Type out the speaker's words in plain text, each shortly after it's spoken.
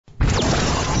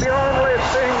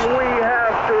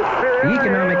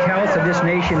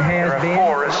this nation has been. There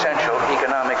are 4 essential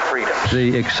economic freedoms.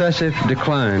 The excessive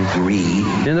decline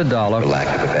in the dollar, for lack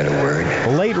of a better word.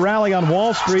 A late rally on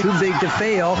Wall Street. Too big to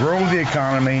fail. Growing the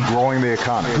economy.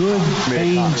 Good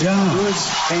paying jobs.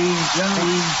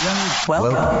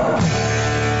 Welcome.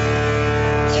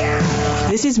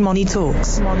 This is Money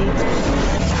Talks. Good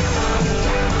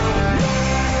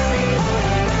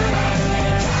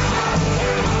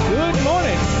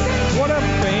morning. What up,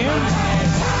 fam?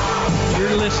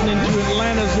 You're listening to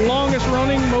Atlanta's longest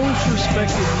running, most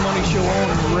respected money show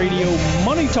on radio,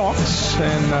 Money Talks.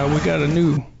 And we got a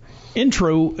new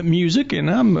intro music,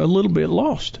 and I'm a little bit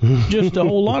lost. Just a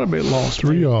whole lot of bit lost.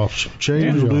 3 offs.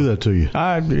 Change will do that to you.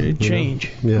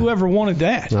 Change. Yeah. Whoever wanted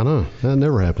that. I know. That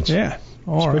never happens. Yeah.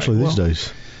 Especially these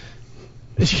days.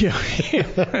 Yeah.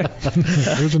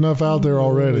 There's enough out there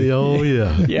already. Oh,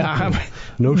 yeah. Yeah, I'm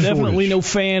no definitely shortage. no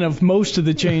fan of most of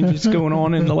the changes going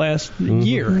on in the last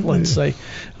year, let's say.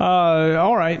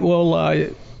 All right, well, I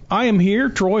am here,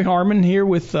 Troy Harmon, here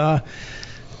with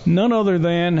none other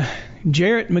than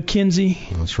Jarrett McKenzie.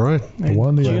 That's right. The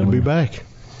one that will be back.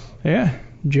 Yeah,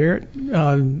 Jarrett,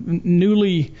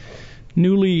 newly,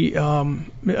 you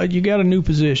got a new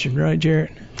position, right,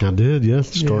 Jarrett? I did,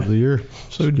 yes, start of the year.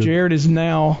 So Jarrett is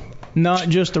now not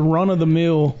just a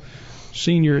run-of-the-mill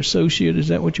senior associate. Is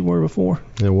that what you were before?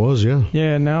 It was, yeah.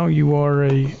 Yeah, now you are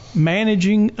a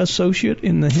managing associate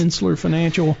in the Hensler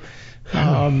Financial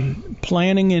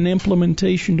Planning and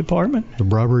Implementation Department. The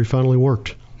bribery finally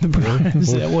worked.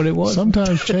 Is that what it was?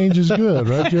 Sometimes change is good,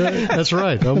 right, Jared? That's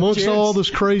right. Amongst all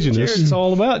this craziness. It's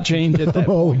all about change at that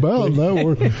all point. about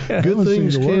that. Good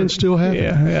things can still happen.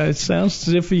 Yeah, it sounds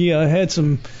as if he had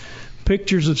some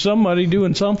pictures of somebody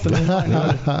doing something.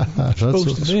 That's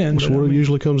supposed to be. That's what it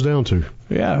usually comes down to.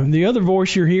 Yeah, the other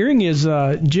voice you're hearing is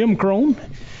Jim Crone.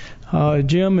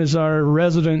 Jim is our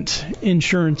resident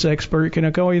insurance expert. Can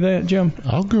I call you that, Jim?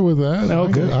 I'll go with that.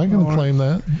 Okay. I can claim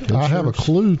that. I have a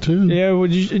clue, too. Yeah, well,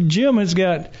 Jim has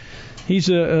got, he's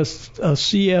a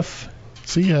CFS.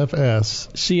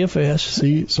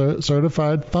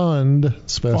 Certified Fund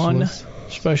Specialist.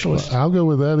 Fund Specialist. I'll go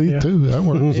with that, too. That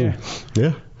works.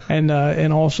 Yeah.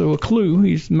 And also a clue.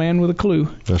 He's a man with a clue.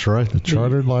 That's right. A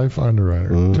chartered life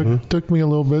underwriter. Mm-hmm. Took me a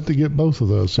little bit to get both of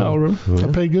those. So really? I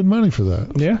paid good money for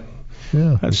that. Yeah.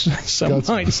 Yeah. Some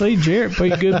might say Jarrett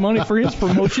paid good money for his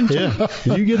promotion, too. Yeah.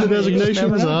 You get the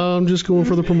designations, I'm just going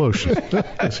for the promotion.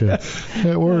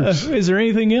 It works. Is there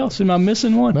anything else? Am I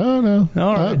missing one? No.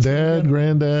 All right. Dad,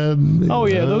 granddad. Oh,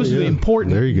 yeah. Those are the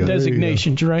important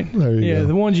designations, right? There you go.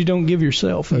 The ones you don't give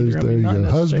yourself. Either. There you go.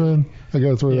 Husband. I got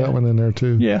to throw that one in there,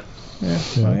 too. Yeah.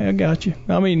 I got you.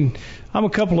 I mean, I'm a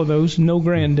couple of those. No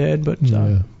granddad, but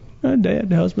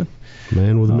dad, husband.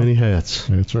 Man with many hats.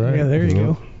 That's right. Yeah, there you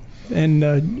go.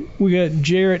 And we got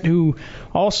Jarrett, who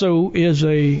also is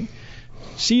a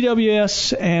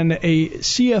CWS and a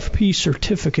CFP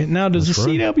certificate. Now, does the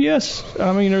CWS,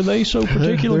 I mean, are they so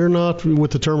particular? They're not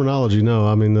with the terminology, no.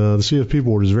 I mean, the CFP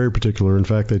board is very particular. In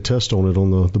fact, they test on it on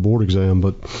the board exam.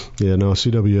 But,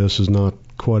 CWS is not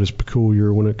quite as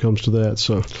peculiar when it comes to that.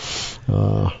 So,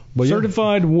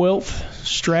 Certified Wealth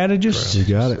Strategist. You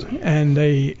got it. And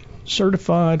a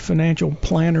Certified Financial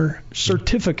Planner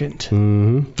Certificate.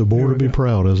 Mm-hmm. The board will be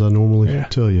proud, as I normally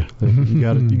tell you. You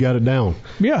got it down.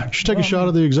 Yeah. You should take a shot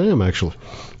at the exam, actually.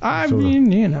 I've got a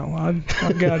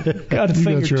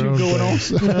thing or two going on.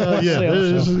 Just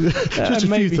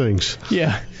a few things.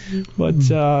 Yeah.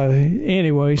 But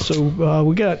anyway, so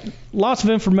we got lots of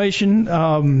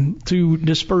information to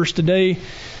disperse today.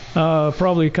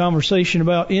 Probably a conversation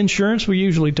about insurance. We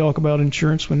usually talk about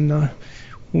insurance when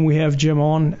we have Jim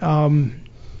on.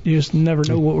 You just never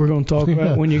know what we're going to talk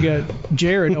about when you got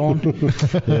Jarrett on.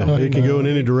 It can go in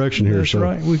any direction here. That's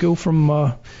right. We go from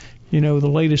the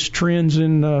latest trends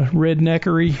in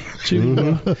redneckery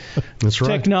to That's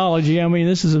right. technology. I mean,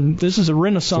 this is a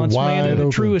renaissance man in the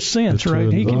truest sense,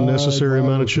 right? He can unnecessary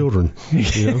amount of children.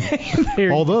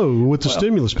 Although with the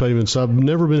stimulus payments, I've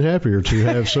never been happier to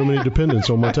have so many dependents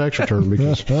on my tax return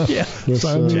because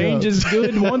change is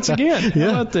good once again. How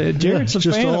about that? Jarrett's a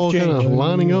just fan all of change. kind of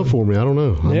lining up for me. I don't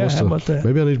know. How about that?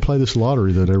 Maybe I need to play this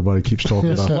lottery that everybody keeps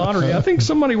talking about. Lottery. I think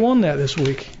somebody won that this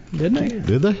week. Didn't they?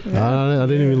 Did they? Yeah. I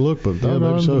didn't even look, but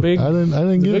maybe so. I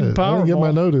didn't get it. I didn't get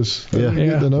my notice. I didn't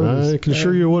get the notice. I can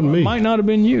assure you it wasn't me. It might not have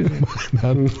been you.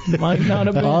 Might not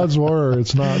have been. Odds were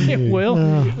it's not me.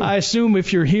 I assume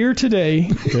if you're here today,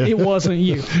 it wasn't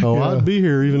you. I'd be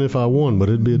here even if I won, but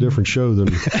it'd be a different show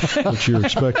than what you're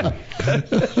expecting.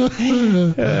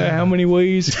 How many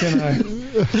ways can I?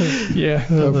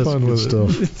 Have fun with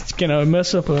stuff. Can I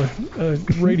mess up a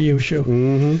radio show?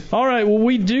 Mm-hmm. All right. Well,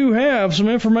 we do have some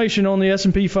information on the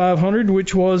S&P 500,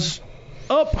 which was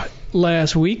up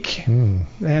last week,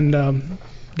 and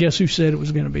guess who said it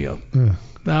was going to be up?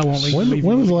 I won't leave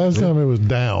When was the last time it was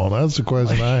down? That's the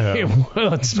question I have.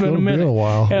 Well, it's been a minute. Been a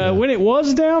while. When it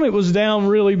was down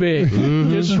really big.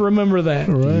 Just remember that.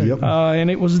 Right. Yep.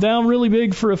 And it was down really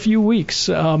big for a few weeks.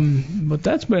 But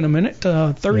that's been a minute.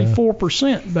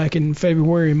 34% back in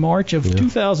February and March of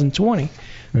 2020.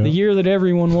 The year that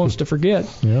everyone wants to forget,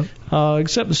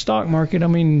 except the stock market. I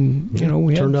mean,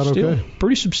 we had still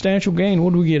pretty substantial gain.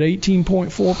 What did we get?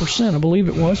 18.4%, I believe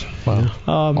it was. Wow.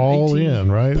 All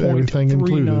in, right? Everything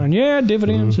included. Yeah,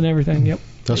 dividends and everything. Yep.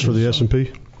 That's for the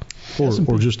S&P?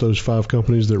 Or just those 5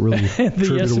 companies that really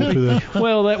attributable to that?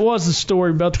 Well, that was the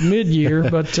story about the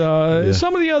mid-year, but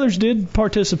some of the others did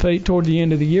participate toward the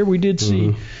end of the year. We did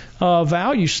see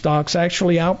value stocks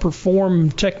actually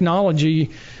outperform technology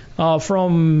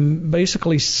from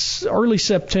basically early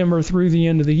September through the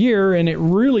end of the year, and it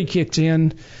really kicked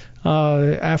in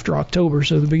after October.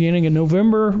 So the beginning of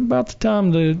November, about the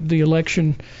time the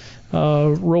election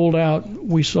rolled out,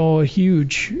 we saw a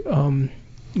huge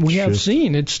we have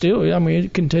seen it still. I mean,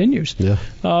 it continues. Yeah.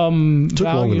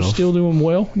 Value is still doing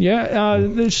well. Yeah,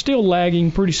 they're still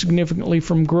lagging pretty significantly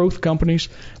from growth companies,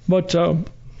 but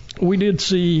we did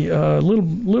see a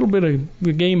little bit of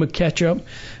a game of catch up.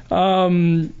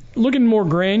 Looking more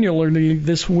granularly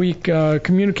this week,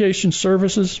 communication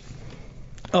services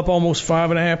up almost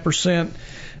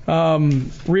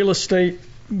 5.5%. Real estate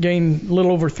gained a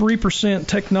little over 3%.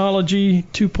 Technology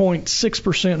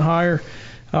 2.6% higher.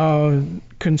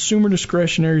 Consumer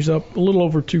discretionary is up a little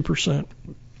over 2%.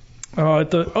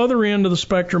 At the other end of the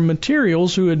spectrum,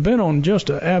 materials, who had been on just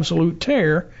an absolute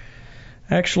tear,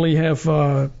 actually have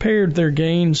paired their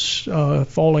gains,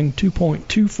 falling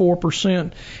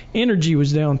 2.24%. Energy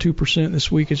was down 2% this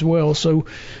week as well. So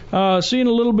seeing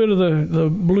a little bit of the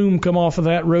bloom come off of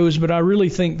that rose, but I really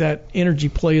think that energy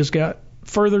play has got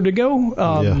further to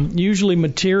go. Usually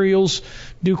materials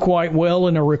do quite well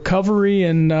in a recovery,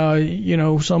 and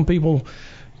some people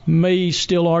may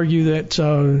still argue that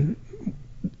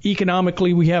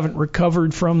economically we haven't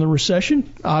recovered from the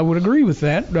recession. I would agree with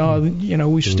that.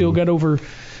 We still got over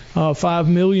 5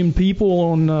 million people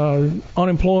on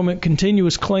unemployment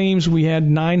continuous claims. We had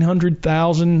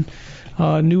 900,000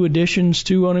 new additions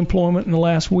to unemployment in the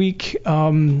last week.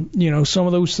 Some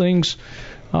of those things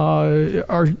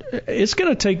it's going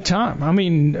to take time. I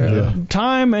mean,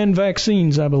 time and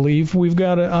vaccines, I believe. We've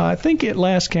got, I think at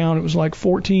last count, it was like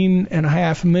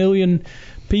 14.5 million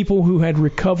people who had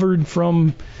recovered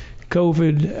from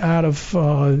COVID out of,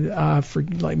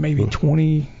 maybe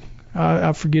 20.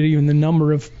 I forget even the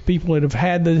number of people that have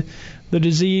had the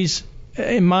disease.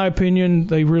 In my opinion,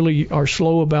 they really are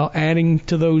slow about adding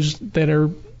to those that are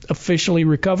officially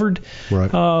recovered.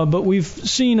 Right. But we've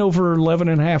seen over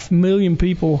 11.5 million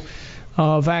people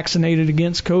vaccinated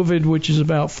against COVID, which is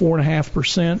about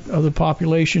 4.5% of the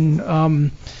population.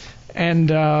 And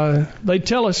they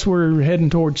tell us we're heading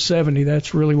towards 70.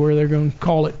 That's really where they're going to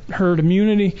call it herd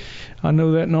immunity. I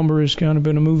know that number has kind of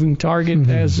been a moving target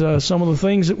as some of the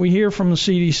things that we hear from the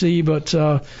CDC, but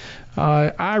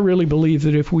I really believe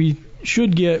that if we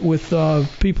should get with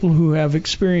people who have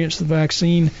experienced the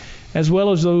vaccine, as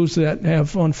well as those that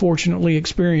have unfortunately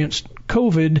experienced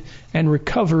COVID and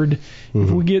recovered, if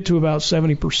we get to about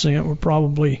 70%, we're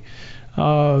probably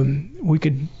we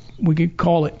could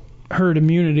call it herd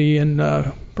immunity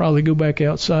and probably go back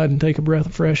outside and take a breath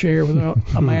of fresh air without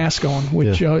a mask on,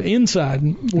 which inside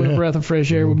with a breath of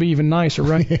fresh air would be even nicer,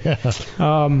 right? At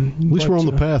least we're on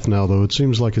the path now, though. It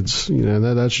seems like it's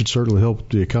that should certainly help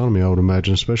the economy, I would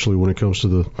imagine, especially when it comes to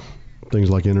the things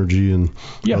like energy and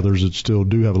others that still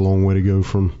do have a long way to go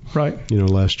from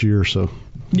last year or so.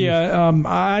 Yeah,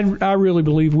 I really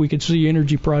believe we could see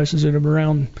energy prices at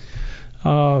around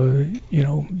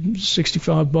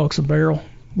 $65 a barrel.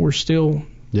 We're still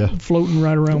floating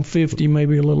right around 50,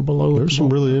 maybe a little below. There's some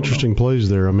really interesting plays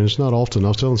there. I mean, it's not often. I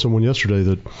was telling someone yesterday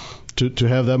that to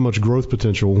have that much growth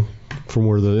potential from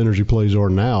where the energy plays are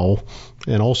now,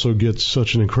 and also get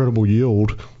such an incredible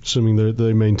yield, assuming that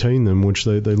they maintain them, which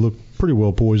they look pretty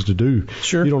well poised to do.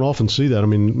 Sure. You don't often see that. I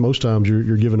mean, most times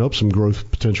you're giving up some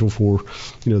growth potential for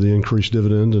the increased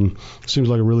dividend, and it seems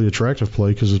like a really attractive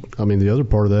play because, I mean, the other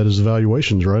part of that is the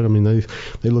valuations, right? I mean,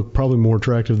 they look probably more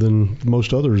attractive than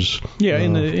most others. Yeah,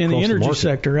 in the energy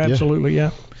sector, absolutely,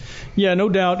 Yeah, no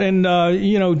doubt. And,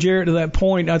 Jarrett, to that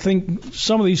point, I think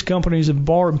some of these companies have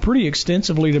borrowed pretty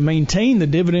extensively to maintain the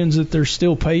dividends that they're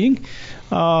still paying.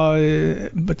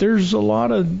 But there's a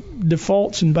lot of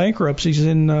defaults and bankruptcies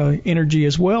in energy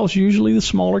as well. It's usually the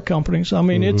smaller companies. I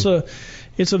mean, it's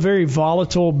it's a very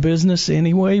volatile business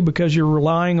anyway, because you're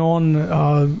relying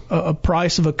on a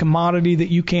price of a commodity that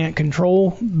you can't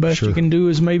control. Best you can do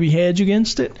is maybe hedge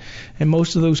against it, and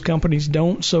most of those companies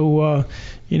don't. So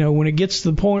when it gets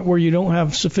to the point where you don't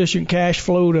have sufficient cash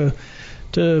flow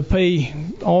to pay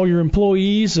all your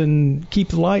employees and keep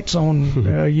the lights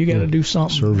on, you got to do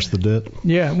something. Service the debt.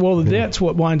 Yeah, well, the debt's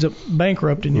what winds up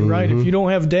bankrupting you, right? If you don't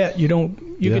have debt, you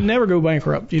can never go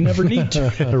bankrupt. You never need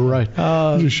to. Right.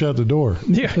 You just shut the door.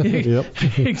 Yeah,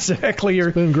 exactly.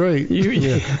 It's been great.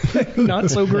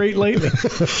 Not so great lately.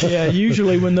 Yeah,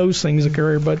 usually when those things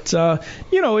occur. But,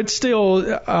 it's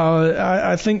still,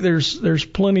 I think there's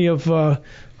plenty of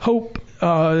hope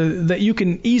that you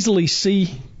can easily see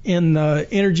in the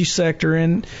energy sector,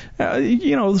 and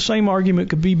the same argument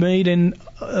could be made in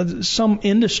some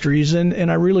industries,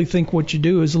 and I really think what you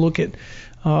do is look at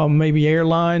maybe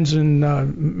airlines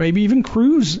and maybe even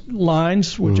cruise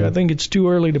lines, which I think it's too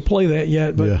early to play that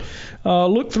yet, but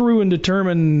look through and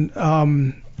determine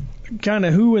kind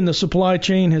of who in the supply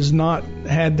chain has not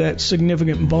had that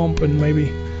significant bump, and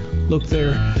maybe look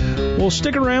there. Well,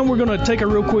 stick around. We're going to take a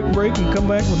real quick break and come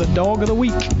back with a dog of the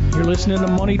week. You're listening to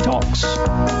Money Talks.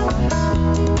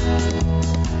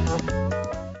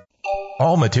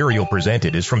 All material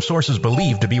presented is from sources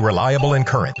believed to be reliable and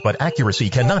current, but accuracy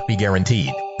cannot be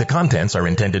guaranteed. The contents are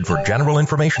intended for general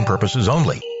information purposes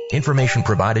only. Information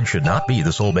provided should not be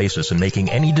the sole basis in making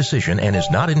any decision and is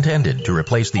not intended to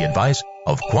replace the advice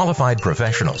of qualified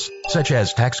professionals, such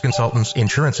as tax consultants,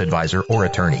 insurance advisor, or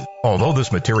attorney. Although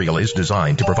this material is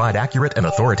designed to provide accurate and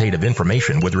authoritative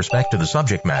information with respect to the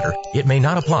subject matter, it may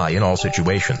not apply in all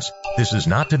situations. This is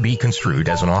not to be construed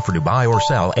as an offer to buy or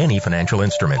sell any financial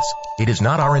instruments. It is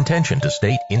not our intention to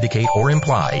state, indicate, or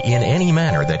imply in any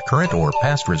manner that current or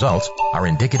past results are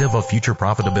indicative of future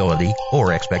profitability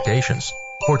or expectations.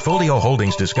 Portfolio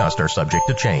holdings discussed are subject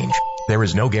to change. There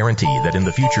is no guarantee that in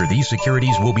the future these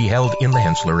securities will be held in the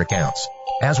Henssler accounts.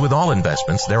 As with all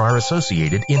investments, there are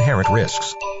associated inherent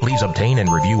risks. Please obtain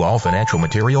and review all financial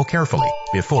material carefully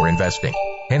before investing.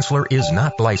 Henssler is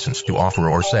not licensed to offer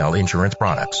or sell insurance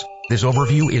products. This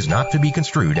overview is not to be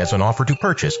construed as an offer to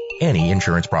purchase any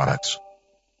insurance products.